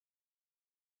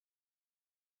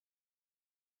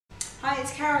Hi,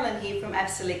 it's Carolyn here from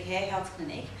Absolique Hair Health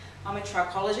Clinic. I'm a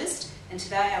trichologist and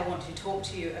today I want to talk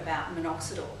to you about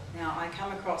minoxidil. Now, I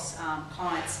come across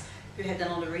clients who have done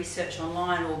a lot of research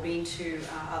online or been to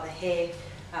other hair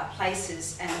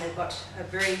places, and they've got a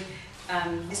very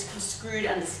misconstrued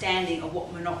understanding of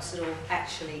what minoxidil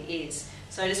actually is.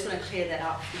 So I just want to clear that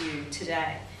up for you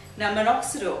today. Now,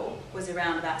 minoxidil was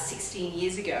around about 16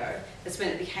 years ago. That's when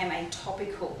it became a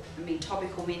topical.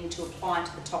 Topical meaning to apply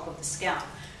to the top of the scalp.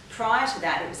 Prior to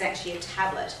that, it was actually a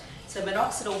tablet. So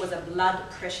minoxidil was a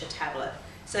blood pressure tablet.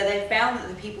 So they found that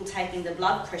the people taking the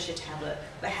blood pressure tablet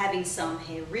were having some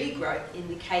hair regrowth in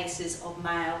the cases of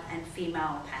male and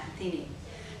female pattern thinning.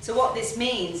 So what this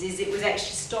means is it was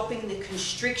actually stopping the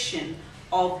constriction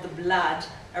of the blood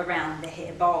around the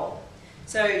hair bowl.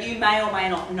 So you may or may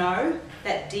not know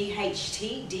that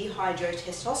DHT,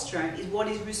 dehydrotestosterone, is what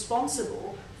is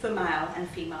responsible for male and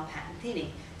female pattern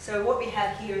thinning. So what we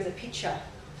have here is a picture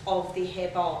of the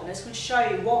hair bulb, and I just want to show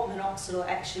you what minoxidil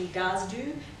actually does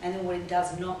do and then what it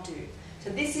does not do. So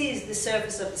this is the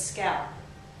surface of the scalp.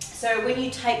 So when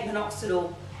you take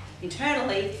minoxidil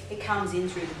internally, it comes in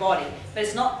through the body, but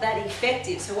it's not that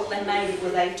effective. So what they made it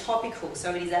was a topical.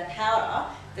 So it is a powder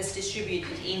that's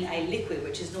distributed in a liquid,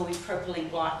 which is normally propylene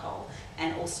glycol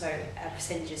and also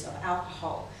percentages of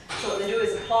alcohol. So what they do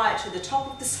is apply it to the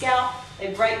top of the scalp.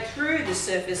 They break through the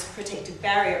surface protective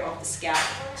barrier of the scalp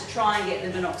to try and get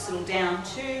the minoxidil down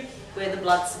to where the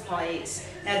blood supply is.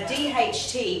 Now,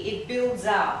 DHT, it builds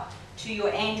up to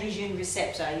your androgen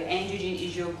receptor. Your androgen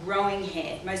is your growing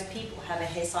hair. Most people have a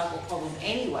hair cycle problem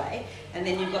anyway, and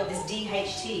then you've got this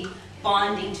DHT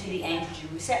binding to the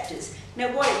androgen receptors.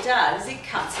 Now what it does is it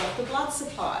cuts off the blood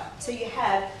supply. So you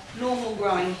have normal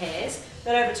growing hairs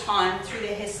that over time through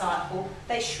their hair cycle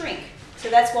they shrink.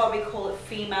 So that's why we call it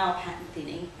female pattern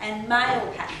thinning and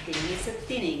male pattern thinning. It's a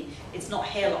thinning, it's not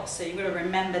hair loss. So you've got to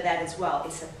remember that as well.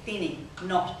 It's a thinning,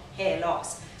 not hair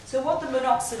loss. So what the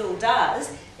minoxidil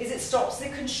does is it stops the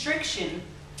constriction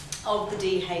of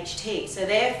the DHT. So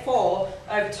therefore,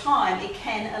 over time, it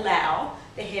can allow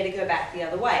the hair to go back the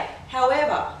other way.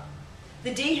 However,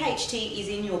 the DHT is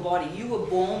in your body. You were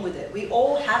born with it. We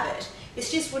all have it.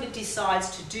 It's just what it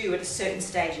decides to do at a certain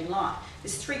stage in life.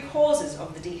 There's three causes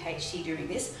of the DHT doing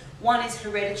this. One is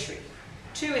hereditary.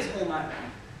 Two is hormonal.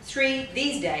 Three,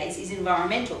 these days, is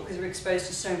environmental, because we're exposed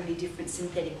to so many different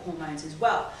synthetic hormones as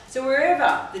well. So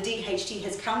wherever the DHT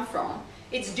has come from,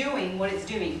 it's doing what it's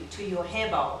doing to your hair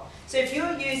bulb. So if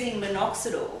you're using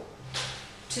minoxidil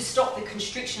to stop the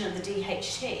constriction of the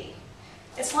DHT,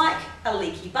 it's like a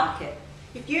leaky bucket.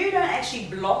 If you don't actually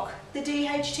block the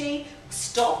DHT,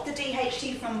 stop the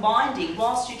DHT from binding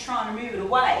whilst you're trying to move it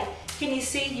away, can you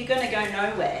see you're going to go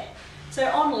nowhere? So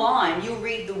online, you'll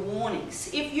read the warnings.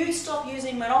 If you stop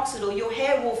using minoxidil, your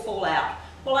hair will fall out.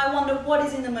 Well, I wonder what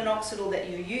is in the minoxidil that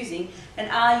you're using, and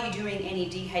are you doing any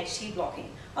DHT blocking?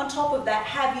 On top of that,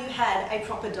 have you had a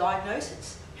proper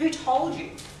diagnosis? Who told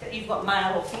you that you've got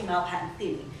male or female pattern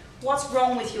thinning? What's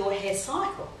wrong with your hair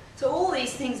cycle? So all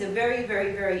these things are very,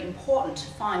 very, very important to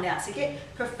find out. So get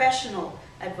professional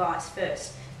advice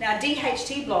first. Now,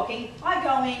 DHT blocking, I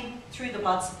go in through the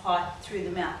blood supply, through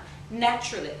the mouth,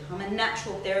 naturally. I'm a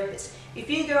natural therapist. If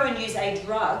you go and use a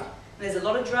drug, there's a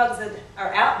lot of drugs that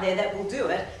are out there that will do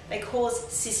it, they cause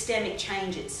systemic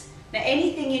changes. Now,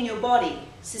 anything in your body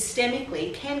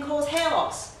systemically can cause hair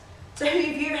loss. So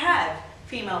if you have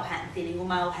female pattern thinning or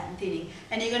male pattern thinning,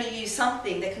 and you're going to use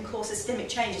something that can cause systemic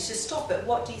changes to stop it,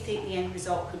 what do you think the end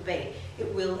result could be?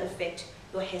 It will affect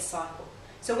your hair cycle.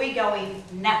 So we go in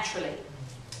naturally.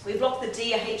 We block the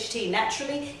DHT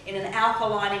naturally in an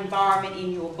alkaline environment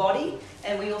in your body,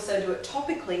 and we also do it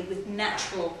topically with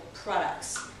natural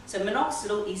products. So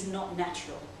minoxidil is not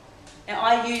natural. Now,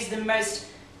 I use the most,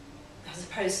 I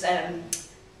suppose,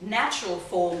 natural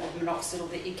form of minoxidil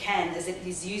that you can, as it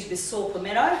is used with saw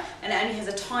palmetto, and it only has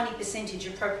a tiny percentage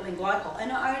of propylene glycol,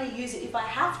 and I only use it if I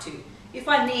have to. If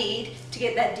I need to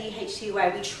get that DHT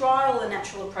away, we try all the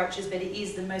natural approaches, but it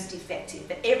is the most effective.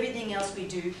 But everything else we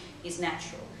do is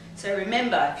natural. So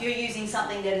remember, if you're using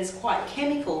something that is quite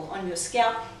chemical on your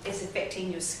scalp, it's affecting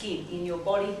your skin, in your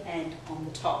body and on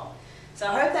the top. So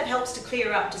I hope that helps to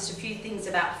clear up just a few things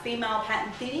about female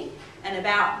pattern thinning and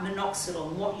about minoxidil.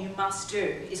 And what you must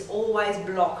do is always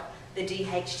block the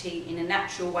DHT in a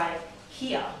natural way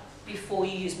here before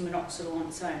you use minoxidil on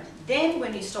its own. Then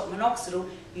when you stop minoxidil,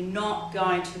 you're not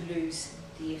going to lose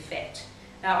the effect.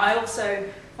 Now, I also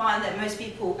find that most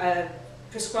people are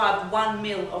prescribed 1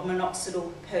 ml of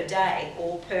minoxidil per day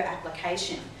or per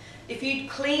application. if you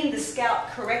clean the scalp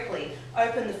correctly,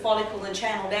 open the follicle and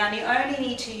channel down, you only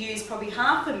need to use probably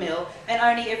half a mil and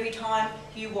only every time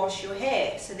you wash your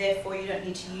hair. So therefore you don't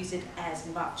need to use it as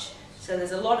much. So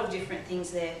there's a lot of different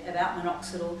things there about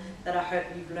minoxidil that I hope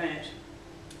you've learned.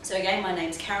 So again, my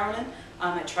name's Carolyn.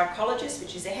 I'm a trichologist,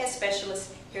 which is a hair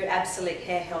specialist here at Absolique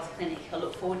Hair Health Clinic. I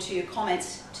look forward to your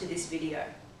comments to this video.